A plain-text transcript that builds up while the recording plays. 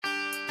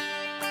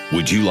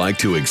Would you like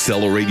to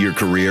accelerate your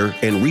career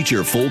and reach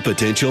your full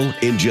potential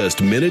in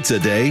just minutes a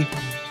day?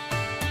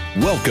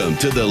 Welcome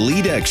to the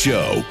LeadX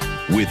Show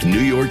with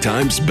New York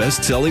Times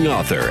best-selling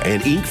author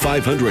and Inc.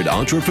 500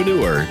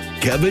 entrepreneur,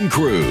 Kevin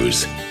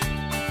Kruse.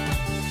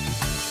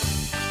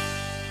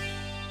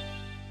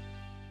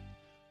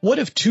 What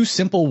if two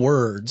simple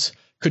words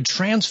could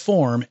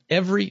transform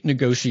every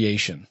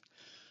negotiation?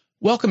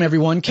 Welcome,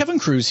 everyone. Kevin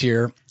Kruse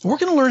here. We're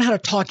going to learn how to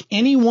talk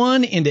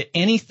anyone into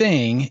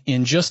anything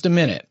in just a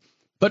minute.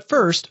 But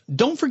first,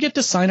 don't forget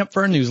to sign up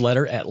for our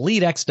newsletter at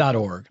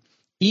leadx.org.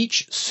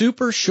 Each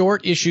super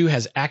short issue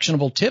has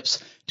actionable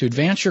tips to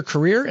advance your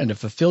career and to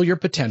fulfill your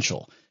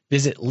potential.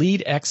 Visit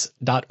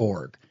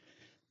leadx.org.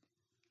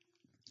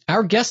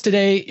 Our guest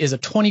today is a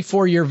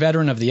 24-year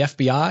veteran of the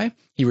FBI.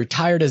 He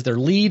retired as their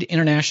lead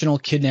international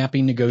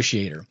kidnapping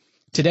negotiator.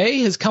 Today,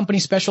 his company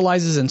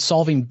specializes in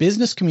solving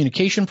business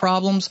communication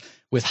problems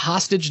with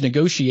hostage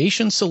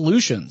negotiation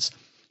solutions.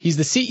 He's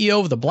the CEO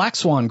of the Black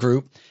Swan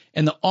Group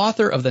and the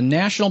author of the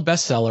national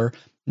bestseller,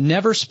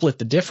 Never Split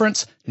the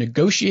Difference,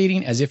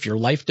 Negotiating as If Your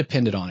Life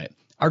Depended on It.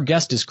 Our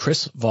guest is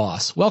Chris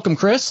Voss. Welcome,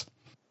 Chris.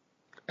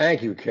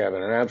 Thank you,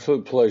 Kevin. An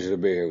absolute pleasure to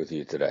be here with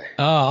you today.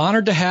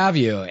 Honored to have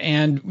you.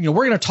 And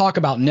we're going to talk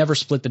about Never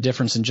Split the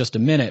Difference in just a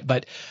minute.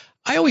 But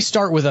I always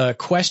start with a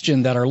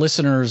question that our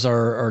listeners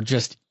are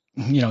just,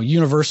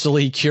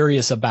 universally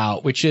curious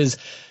about, which is,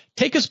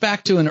 take us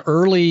back to an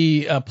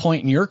early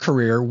point in your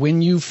career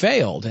when you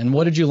failed, and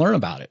what did you learn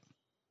about it?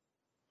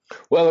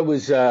 Well, it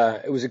was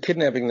a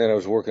kidnapping that I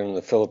was working in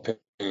the Philippines,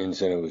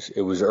 and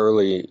it was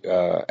early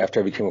after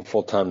I became a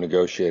full-time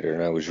negotiator,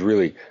 and I was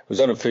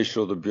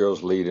unofficial, the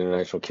Bureau's lead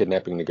international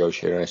kidnapping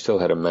negotiator, and I still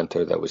had a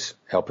mentor that was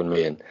helping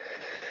me. And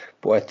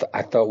boy,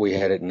 I thought we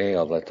had it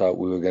nailed. I thought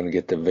we were going to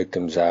get the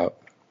victims out,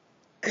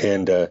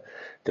 and the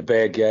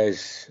bad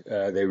guys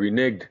they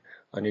reneged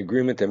on the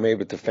agreement they made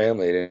with the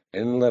family. They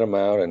didn't let them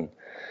out, and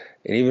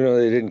even though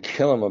they didn't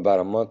kill him,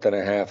 about a month and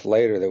a half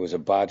later, there was a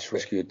botched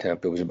rescue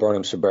attempt. It was a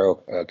Burnham Sabero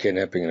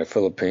kidnapping in the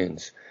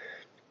Philippines.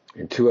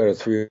 And 2 out of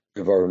 3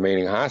 of our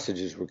remaining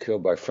hostages were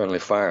killed by friendly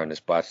fire in this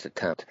botched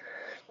attempt.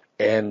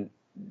 And,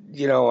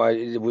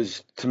 it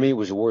was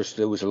the worst.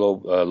 It was a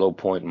low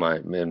point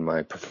in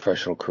my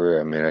professional career.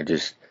 I mean,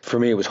 for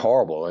me, it was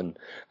horrible. And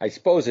I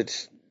suppose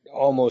it's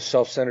almost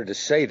self-centered to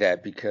say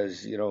that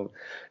because,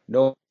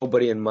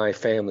 nobody in my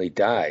family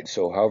died.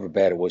 So however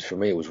bad it was for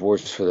me, it was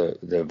worse for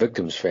the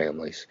victims'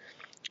 families.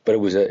 But it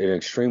was an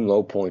extreme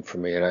low point for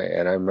me. And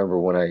I remember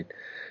when I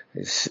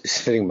was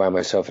sitting by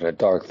myself in the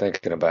dark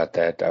thinking about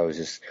that, I was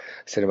just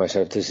saying to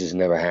myself, this is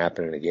never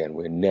happening again.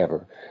 We're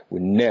never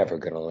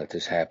going to let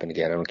this happen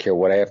again. I don't care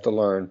what I have to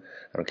learn.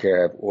 I don't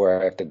care where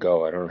I have to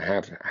go. I don't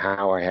have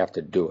how I have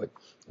to do it.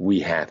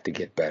 We have to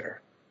get better.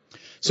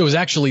 So it was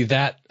actually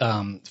that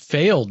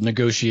failed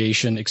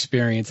negotiation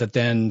experience that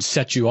then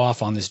set you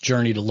off on this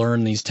journey to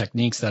learn these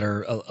techniques that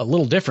are a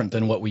little different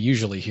than what we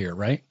usually hear,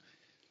 right?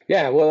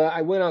 Yeah, well,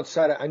 I went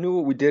outside. I knew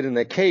what we did in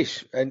that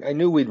case. I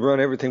knew we'd run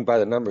everything by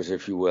the numbers,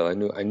 if you will.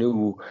 I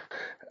knew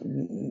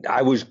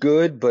I was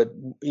good, but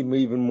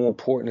even more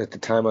important at the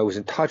time, I was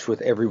in touch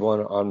with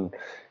everyone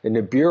in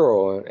the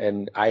Bureau,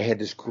 and I had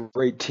this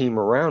great team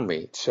around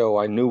me. So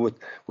I knew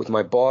with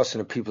my boss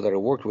and the people that I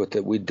worked with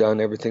that we'd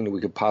done everything that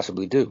we could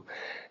possibly do.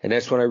 And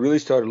that's when I really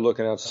started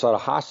looking outside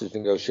of hostage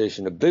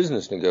negotiation, the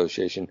business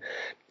negotiation.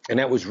 And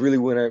that was really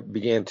when I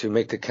began to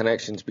make the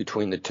connections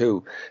between the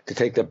two, to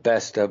take the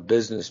best of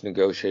business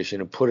negotiation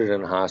and put it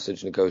in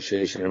hostage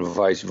negotiation and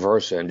vice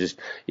versa, and just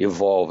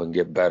evolve and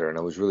get better. And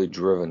I was really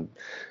driven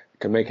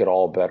to make it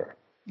all better.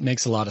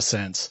 Makes a lot of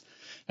sense.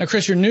 Now,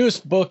 Chris, your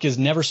newest book is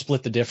Never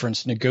Split the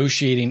Difference,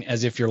 Negotiating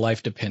as If Your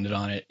Life Depended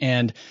on It.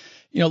 And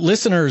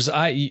listeners,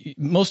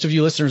 most of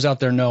you listeners out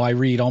there know I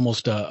read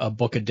almost a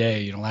book a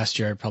day. Last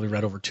year I probably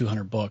read over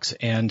 200 books.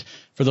 And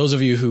for those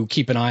of you who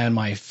keep an eye on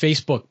my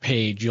Facebook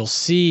page, you'll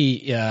see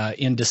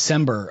in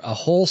December a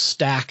whole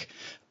stack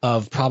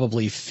of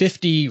probably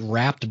 50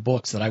 wrapped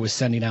books that I was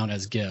sending out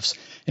as gifts.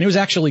 And it was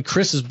actually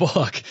Chris's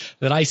book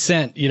that I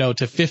sent,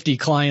 to 50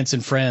 clients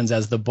and friends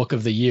as the book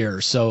of the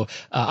year. So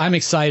I'm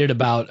excited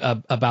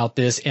about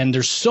this. And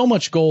there's so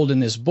much gold in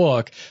this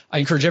book. I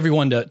encourage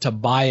everyone to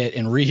buy it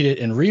and read it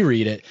and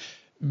reread it.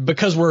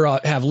 Because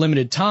have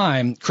limited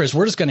time, Chris,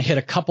 we're just going to hit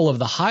a couple of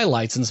the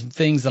highlights and some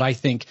things that I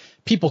think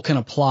people can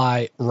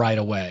apply right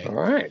away. All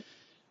right.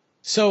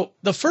 So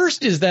the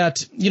first is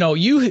that,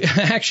 you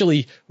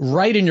actually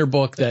write in your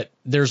book that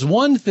there's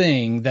one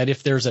thing that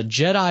if there's a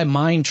Jedi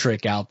mind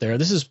trick out there,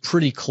 this is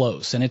pretty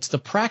close, and it's the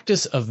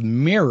practice of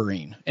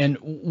mirroring. And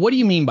what do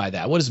you mean by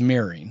that? What is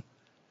mirroring?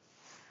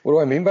 What do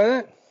I mean by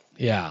that?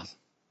 Yeah.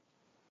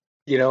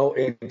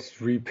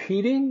 It's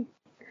repeating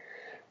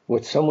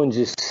what someone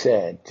just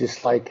said,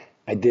 just like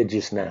I did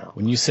just now.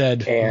 When you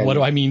said, what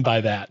do I mean by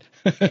that?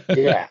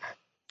 Yeah.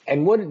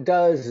 And what it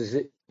does is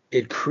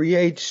it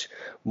creates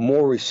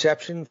more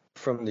reception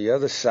from the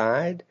other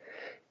side,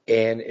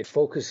 and it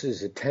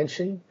focuses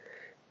attention,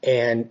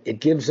 and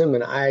it gives them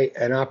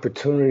an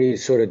opportunity to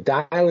sort of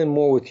dial in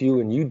more with you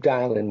and you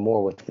dial in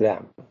more with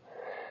them.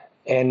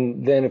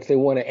 And then if they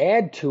want to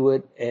add to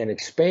it and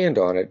expand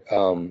on it,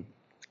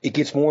 it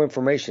gets more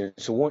information.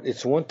 It's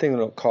one thing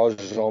that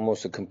causes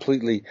almost a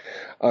completely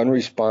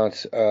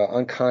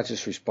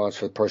unconscious response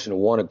for the person to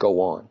want to go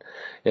on.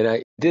 And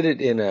I did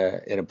it in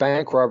a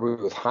bank robbery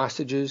with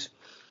hostages,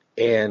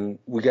 and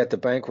we got the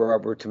bank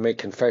robber to make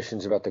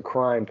confessions about the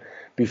crime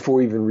before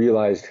he even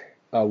realized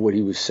what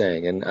he was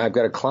saying. And I've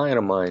got a client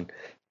of mine,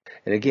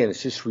 and again,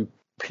 it's just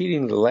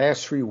repeating the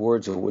last three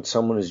words of what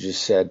someone has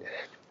just said,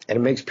 and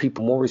it makes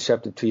people more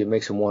receptive to you. It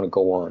makes them want to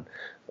go on.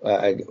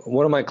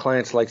 One of my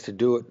clients likes to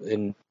do it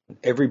in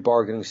every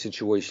bargaining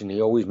situation.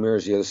 He always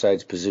mirrors the other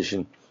side's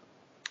position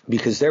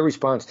because their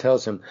response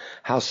tells him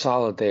how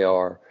solid they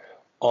are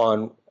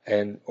or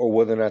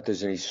whether or not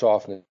there's any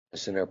softness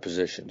in their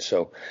position.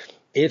 So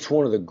it's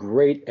one of the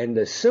great and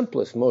the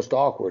simplest, most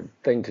awkward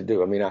thing to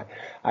do. I mean,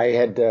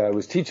 I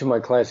was teaching my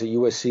class at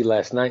USC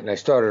last night, and I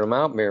started them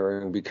out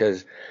mirroring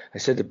because I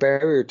said the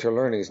barrier to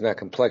learning is not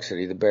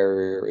complexity. The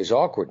barrier is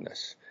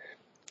awkwardness.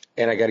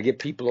 And I got to get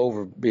people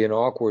over being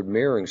awkward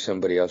mirroring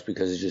somebody else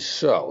because it's just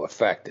so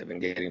effective in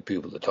getting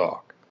people to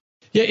talk.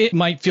 Yeah, it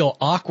might feel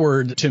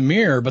awkward to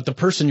mirror, but the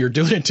person you're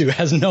doing it to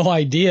has no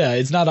idea.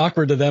 It's not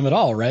awkward to them at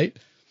all, right?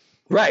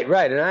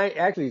 Right. And I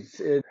actually,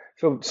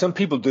 so some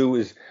people do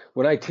is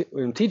when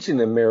I'm teaching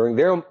them mirroring,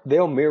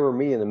 they'll mirror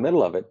me in the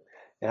middle of it.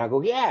 And I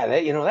go, yeah,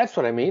 that's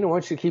what I mean. I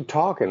want you to keep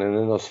talking. And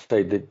then they'll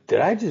say, did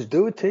I just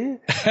do it to you?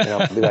 And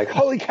I'll be like,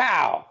 holy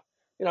cow.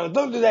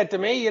 Don't do that to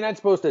me. You're not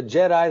supposed to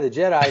Jedi the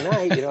Jedi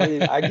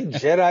Knight. I get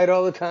Jedi'd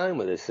all the time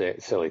with this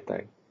silly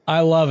thing.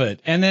 I love it.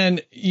 And then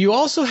you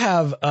also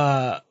have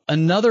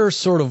another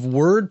sort of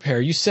word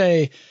pair. You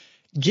say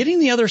getting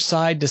the other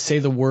side to say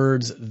the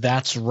words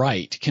 "that's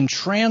right" can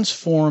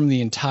transform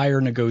the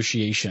entire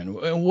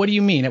negotiation. What do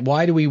you mean?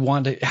 Why do we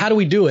want to? How do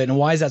we do it? And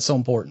why is that so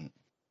important?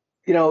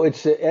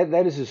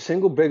 That is the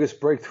single biggest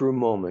breakthrough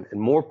moment,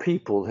 and more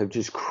people have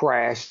just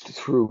crashed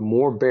through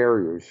more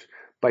barriers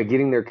by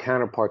getting their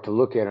counterpart to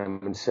look at them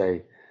and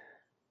say,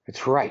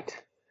 it's right.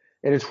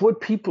 And it's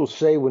what people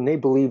say when they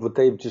believe what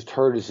they've just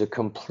heard is a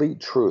complete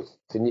truth.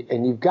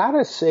 And you've got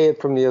to say it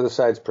from the other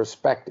side's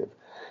perspective.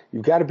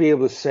 You've got to be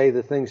able to say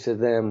the things to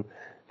them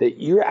that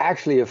you're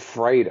actually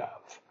afraid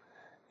of.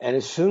 And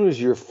as soon as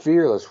you're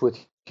fearless with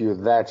your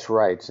that's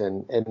right.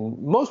 And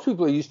most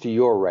people are used to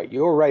you're right.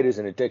 You're right is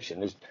an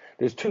addiction.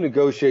 There's two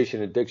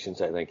negotiation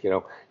addictions, I think.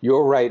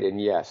 You're right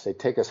and yes. They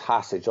take us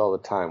hostage all the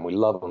time. We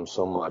love them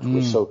so much.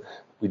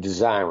 We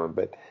desire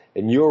them,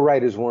 and you're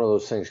right is one of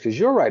those things, because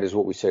you're right is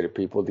what we say to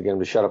people to get them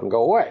to shut up and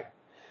go away.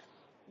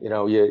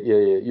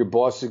 Your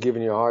boss is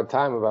giving you a hard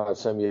time about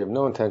something you have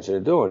no intention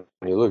of doing.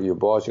 And you look at your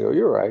boss and go,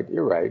 you're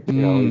right.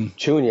 He's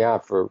chewing you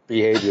out for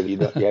behavior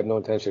that you have no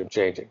intention of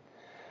changing.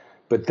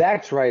 But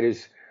that's right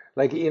is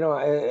like,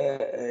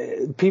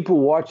 people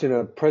watching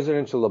a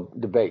presidential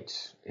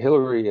debates,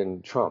 Hillary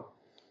and Trump,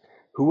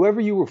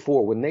 whoever you were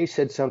for, when they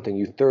said something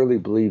you thoroughly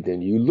believed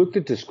in, you looked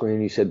at the screen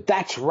and you said,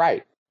 that's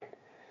right.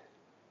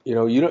 You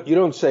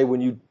don't say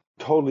when you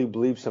totally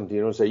believe something,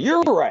 you don't say,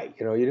 you're right.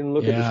 You didn't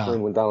look at the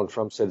screen when Donald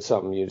Trump said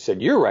something. You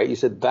said, you're right. You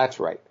said, that's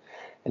right.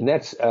 And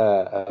that's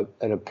an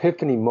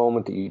epiphany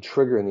moment that you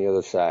trigger in the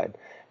other side.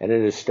 And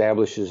it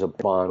establishes a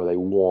bond where they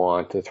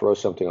want to throw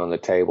something on the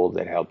table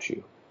that helps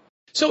you.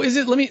 So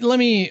let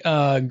me go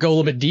a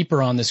little bit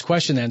deeper on this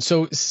question then.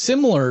 So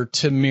similar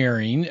to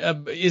mirroring,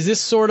 is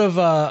this sort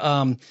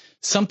of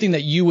something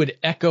that you would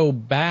echo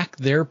back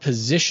their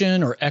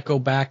position or echo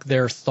back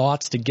their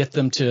thoughts to get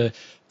them to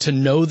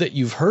know that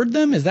you've heard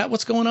them? Is that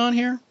what's going on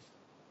here?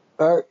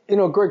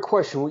 Great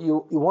question.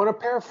 You want to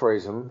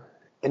paraphrase them,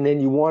 and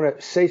then you want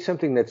to say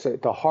something that's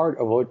at the heart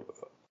of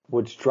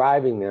what's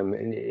driving them,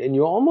 and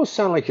you almost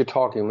sound like you're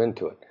talking them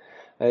into it.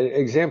 An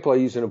example I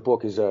use in a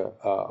book is a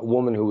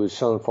woman who was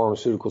selling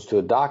pharmaceuticals to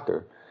a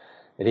doctor,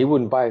 and he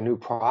wouldn't buy a new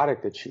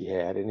product that she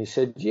had. And he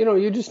said,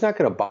 you're just not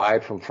going to buy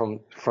it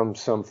from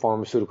some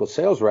pharmaceutical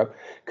sales rep,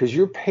 because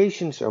your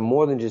patients are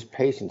more than just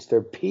patients.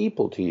 They're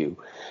people to you,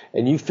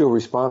 and you feel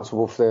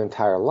responsible for their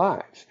entire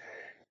lives.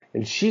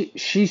 And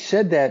she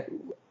said that,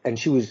 and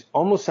she was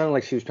almost sounding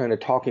like she was trying to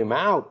talk him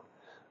out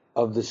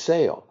of the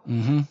sale.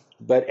 Mm-hmm.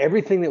 But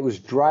everything that was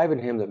driving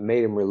him that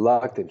made him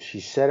reluctant,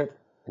 she said it,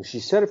 and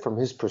she said it from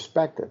his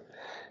perspective.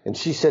 And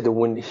she said that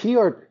when she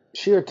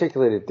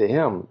articulated it to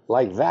him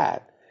like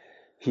that,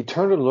 he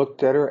turned and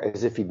looked at her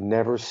as if he'd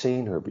never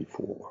seen her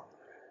before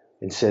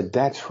and said,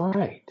 that's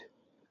right.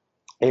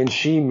 And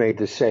she made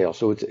the sale.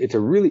 So it's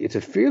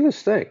a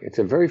fearless thing. It's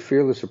a very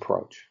fearless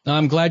approach.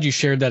 I'm glad you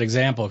shared that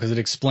example, because it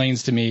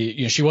explains to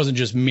me, she wasn't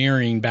just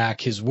mirroring back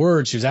his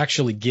words. She was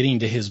actually getting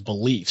to his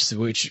beliefs,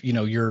 which,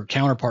 your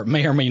counterpart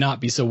may or may not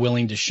be so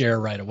willing to share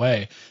right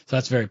away. So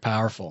that's very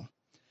powerful.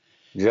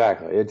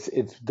 Exactly.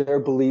 It's their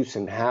beliefs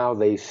and how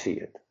they see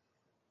it.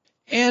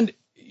 And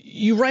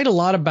you write a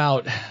lot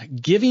about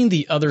giving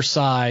the other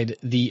side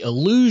the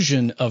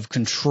illusion of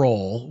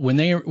control when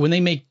they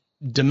make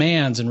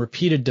demands and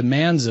repeated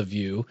demands of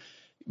you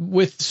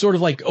with sort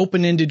of like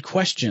open-ended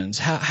questions.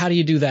 How do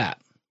you do that?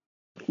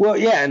 Well,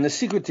 yeah, and the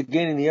secret to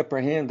gaining the upper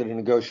hand in a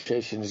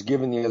negotiation is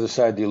giving the other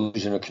side the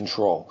illusion of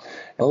control.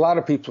 And a lot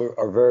of people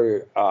are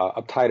very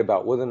uptight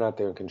about whether or not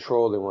they're in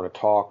control. They want to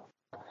talk.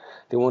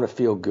 They want to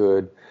feel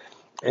good.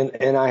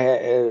 And I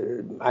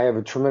have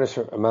a tremendous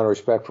amount of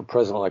respect for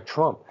President-elect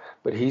Trump,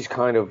 but he's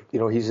kind of,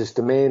 he's this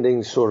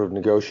demanding sort of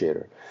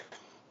negotiator.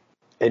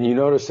 And you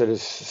notice that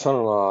his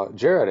son-in-law,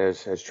 Jared,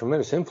 has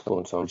tremendous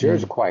influence on him.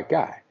 Jared's a quiet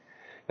guy.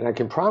 And I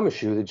can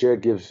promise you that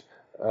Jared gives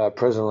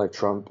President-elect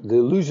Trump the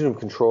illusion of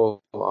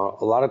control a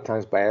lot of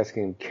times by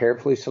asking him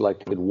carefully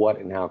selected what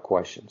and how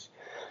questions.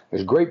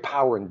 There's great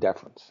power in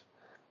deference.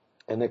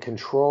 And the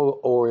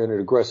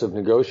control-oriented, aggressive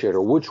negotiator,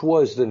 which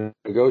was the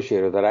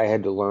negotiator that I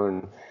had to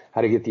learn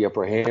how to get the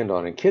upper hand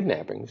on in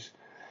kidnappings,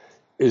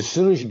 as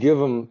soon as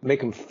you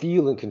make them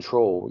feel in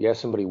control, you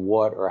ask somebody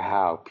what or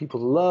how, people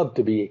love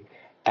to be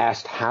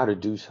asked how to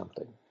do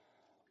something.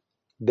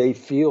 They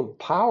feel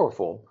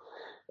powerful.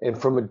 And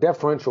from a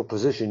deferential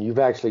position, you've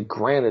actually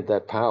granted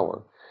that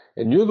power.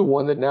 And you're the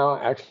one that now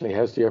actually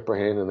has the upper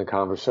hand in the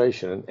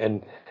conversation.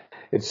 And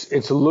it's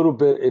a little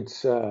bit,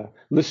 it's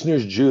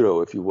listener's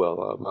judo, if you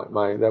will.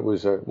 That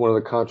was one of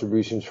the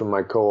contributions from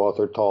my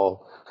co-author,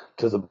 Tal,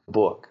 to the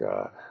book.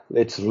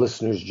 It's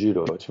listener's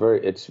judo.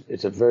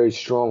 It's a very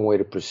strong way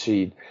to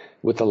proceed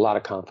with a lot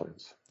of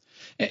confidence.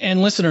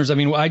 And listeners, I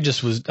mean,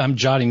 I'm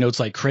jotting notes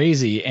like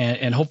crazy,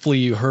 and hopefully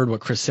you heard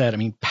what Chris said. I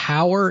mean,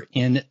 power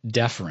in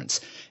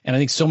deference. And I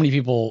think so many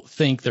people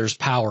think there's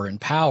power in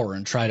power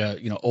and try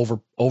to,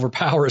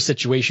 overpower a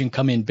situation,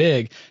 come in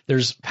big.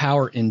 There's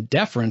power in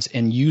deference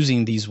and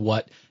using these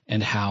what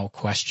and how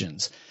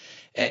questions.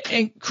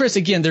 And Chris,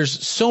 again,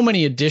 there's so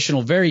many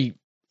additional, very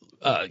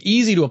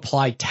easy to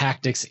apply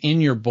tactics in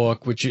your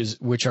book,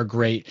 which are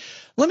great.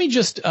 Let me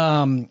just,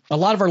 a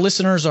lot of our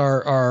listeners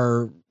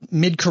are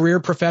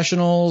mid-career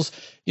professionals,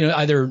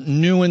 either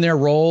new in their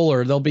role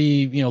or they'll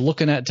be,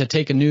 looking to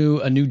take a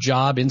new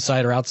job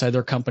inside or outside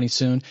their company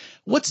soon.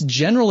 What's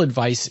general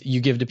advice you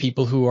give to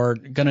people who are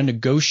going to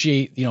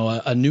negotiate,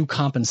 a new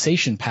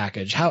compensation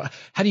package? How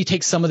do you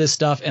take some of this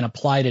stuff and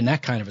apply it in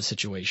that kind of a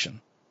situation?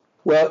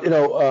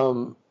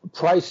 Well,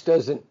 price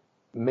doesn't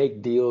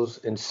make deals,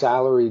 and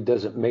salary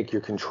doesn't make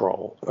your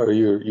control or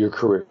your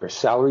career.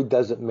 Salary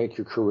doesn't make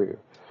your career.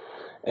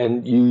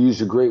 And you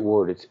use a great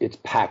word. It's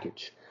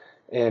package.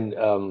 And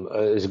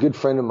there's a good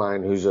friend of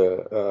mine who's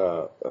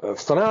a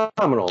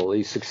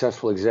phenomenally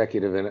successful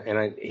executive,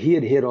 and he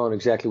had hit on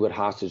exactly what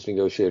hostage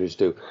negotiators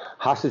do.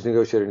 Hostage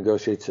negotiator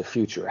negotiates the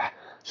future.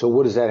 So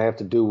what does that have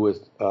to do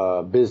with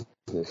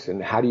business,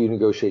 and how do you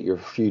negotiate your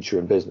future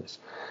in business?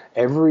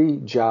 Every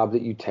job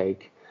that you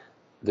take,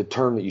 the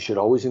term that you should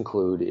always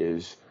include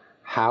is,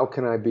 how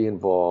can I be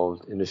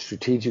involved in the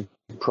strategic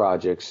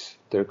projects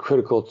that are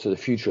critical to the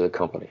future of the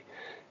company?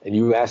 And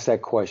you ask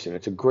that question.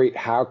 It's a great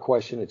how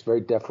question. It's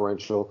very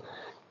deferential.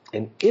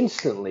 And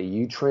instantly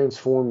you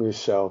transform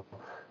yourself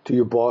to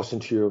your boss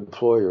and to your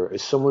employer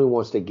as someone who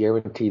wants to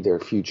guarantee their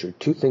future.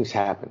 Two things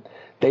happen.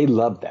 They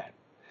love that.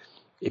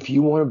 If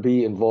you want to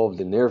be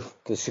involved in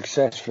the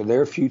success for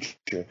their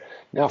future,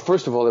 now,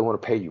 first of all, they want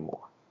to pay you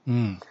more.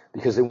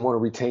 Because they want to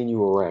retain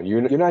you around.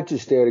 You're not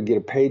just there to get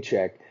a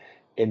paycheck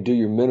and do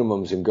your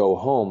minimums and go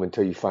home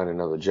until you find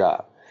another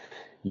job.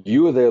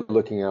 You are there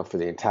looking out for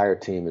the entire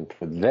team, and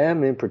for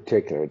them in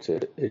particular,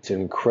 it's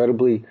an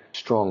incredibly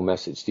strong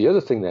message. The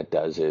other thing that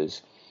does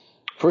is,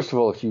 first of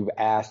all, if you've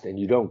asked and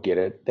you don't get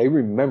it, they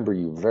remember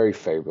you very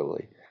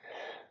favorably.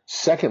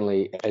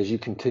 Secondly, as you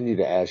continue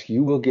to ask,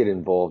 you will get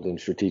involved in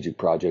strategic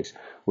projects,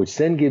 which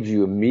then gives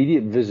you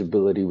immediate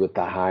visibility with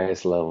the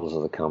highest levels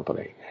of the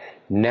company.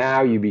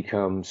 Now you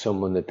become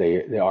someone that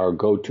they are a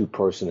go-to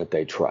person that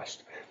they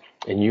trust.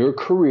 And your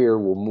career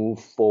will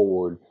move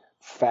forward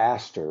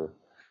faster,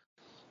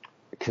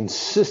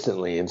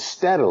 consistently and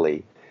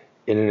steadily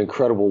in an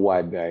incredible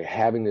way by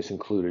having this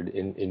included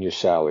in your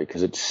salary,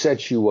 because it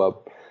sets you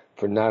up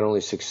for not only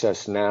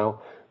success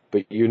now,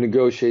 but your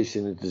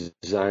negotiation is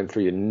designed for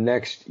your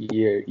next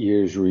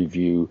year's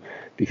review,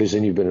 because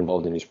then you've been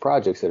involved in these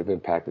projects that have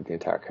impacted the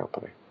entire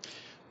company.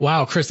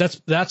 Wow, Chris,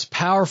 that's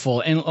powerful.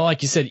 And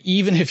like you said,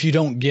 even if you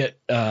don't get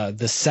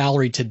the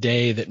salary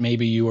today that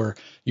maybe you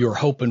were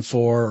hoping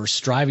for or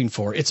striving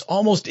for, it's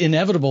almost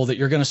inevitable that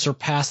you're going to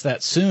surpass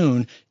that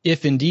soon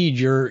if indeed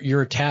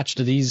you're attached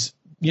to these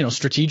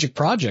strategic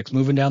projects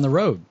moving down the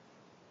road.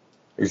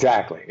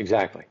 Exactly.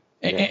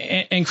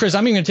 Yeah. And Chris,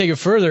 I'm even going to take it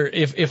further.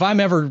 If I'm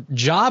ever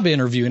job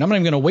interviewing, I'm not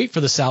even going to wait for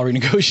the salary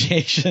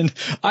negotiation.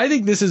 I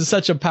think this is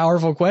such a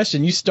powerful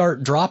question. You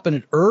start dropping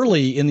it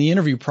early in the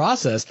interview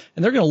process,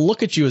 and they're going to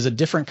look at you as a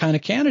different kind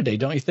of candidate,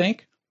 don't you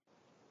think?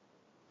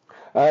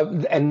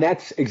 And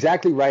that's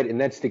exactly right. And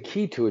that's the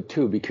key to it,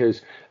 too,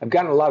 because I've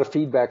gotten a lot of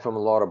feedback from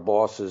a lot of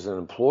bosses and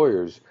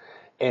employers,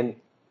 and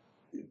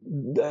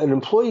an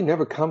employee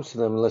never comes to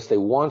them unless they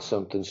want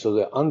something. So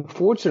the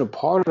unfortunate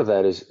part of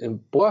that is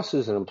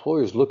bosses and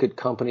employers look at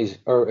companies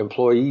or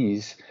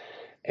employees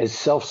as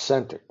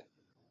self-centered.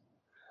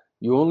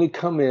 You only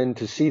come in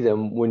to see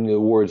them when the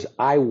words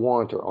 "I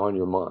want" are on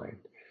your mind.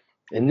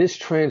 And this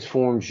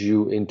transforms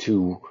you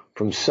into,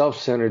 from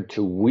self-centered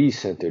to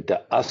we-centered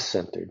to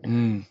us-centered.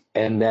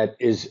 And that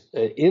is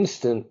an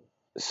instant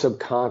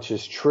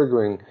subconscious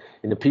triggering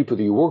in the people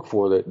that you work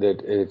for that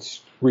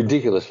it's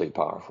ridiculously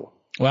powerful.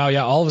 Wow.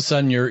 Yeah. All of a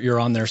sudden you're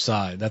on their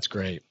side. That's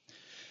great.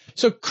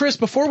 So, Chris,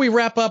 before we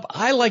wrap up,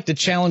 I like to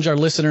challenge our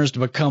listeners to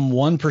become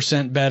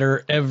 1%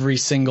 better every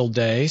single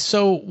day.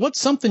 So what's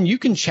something you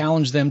can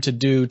challenge them to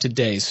do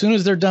today? As soon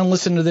as they're done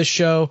listening to this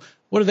show,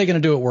 what are they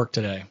going to do at work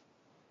today?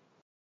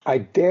 I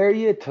dare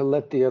you to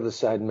let the other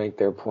side make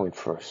their point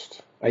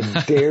first. I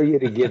dare you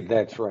to get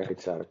that's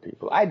right out of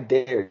people. I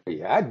dare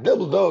you. I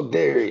double dog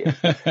dare you.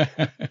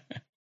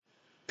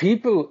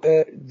 People,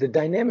 the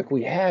dynamic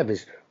we have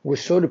is we're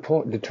so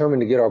determined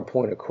to get our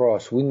point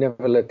across, we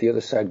never let the other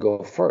side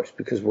go first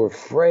because we're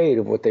afraid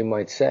of what they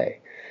might say.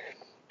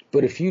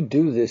 But if you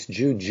do this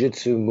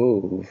jujitsu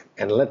move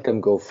and let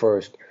them go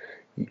first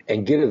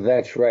and get it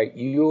that's right,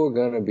 you're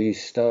going to be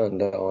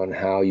stunned on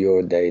how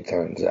your day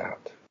turns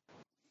out.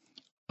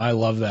 I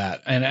love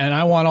that. And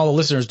I want all the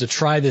listeners to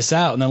try this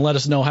out and then let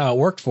us know how it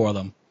worked for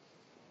them.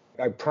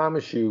 I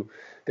promise you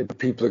that the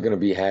people are going to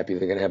be happy.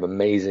 They're going to have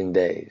amazing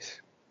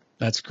days.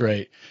 That's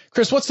great.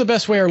 Chris, what's the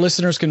best way our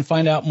listeners can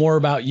find out more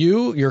about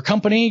you, your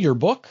company, your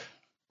book?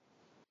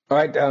 All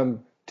right.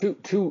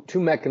 Two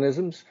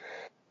mechanisms.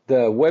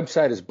 The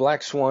website is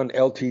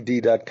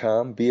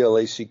blackswanltd.com,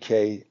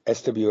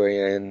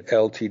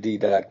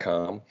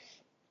 BlackSwanLTD.com.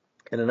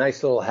 And a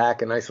nice little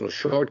hack, a nice little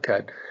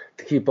shortcut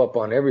to keep up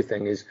on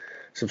everything is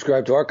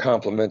subscribe to our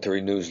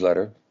complimentary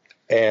newsletter.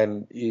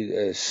 And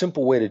a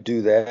simple way to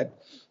do that,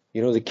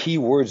 the key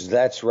words,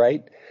 that's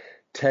right,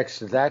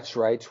 text that's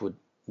right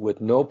with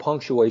no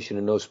punctuation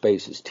and no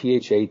spaces,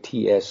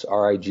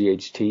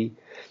 THATSRIGHT.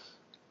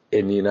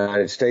 In the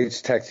United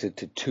States, text it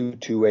to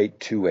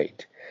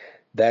 22828.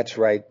 That's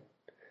right,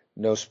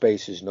 no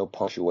spaces, no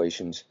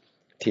punctuations,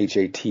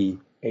 THATSRIGHT.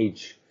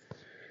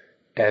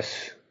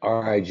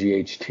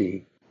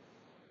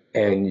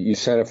 And you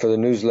sign up for the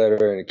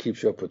newsletter, and it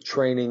keeps you up with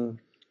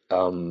training.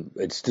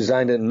 It's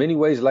designed in many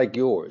ways like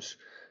yours,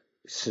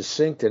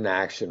 succinct and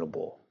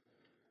actionable.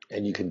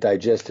 And you can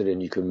digest it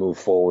and you can move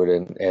forward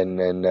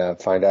and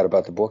find out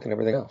about the book and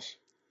everything else.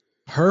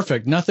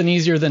 Perfect. Nothing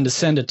easier than to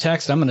send a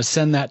text. I'm going to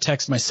send that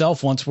text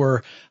myself once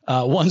we're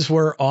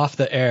off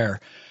the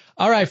air.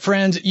 All right,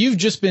 friends, you've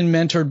just been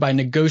mentored by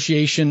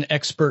negotiation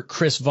expert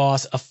Chris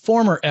Voss, a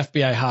former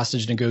FBI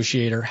hostage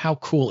negotiator. How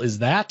cool is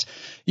that?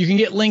 You can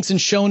get links and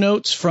show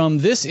notes from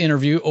this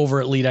interview over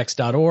at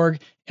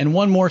leadx.org. And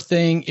one more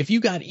thing, if you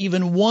got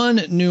even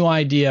one new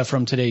idea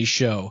from today's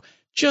show,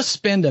 just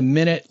spend a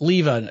minute,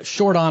 leave a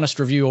short, honest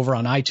review over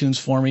on iTunes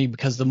for me,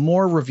 because the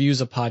more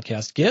reviews a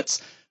podcast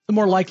gets, the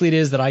more likely it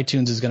is that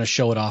iTunes is going to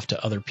show it off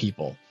to other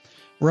people.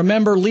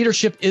 Remember,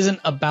 leadership isn't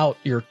about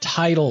your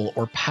title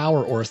or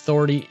power or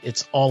authority.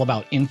 It's all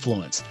about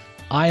influence.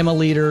 I am a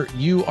leader.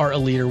 You are a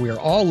leader. We are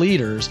all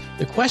leaders.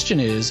 The question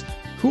is,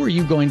 who are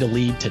you going to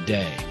lead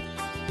today?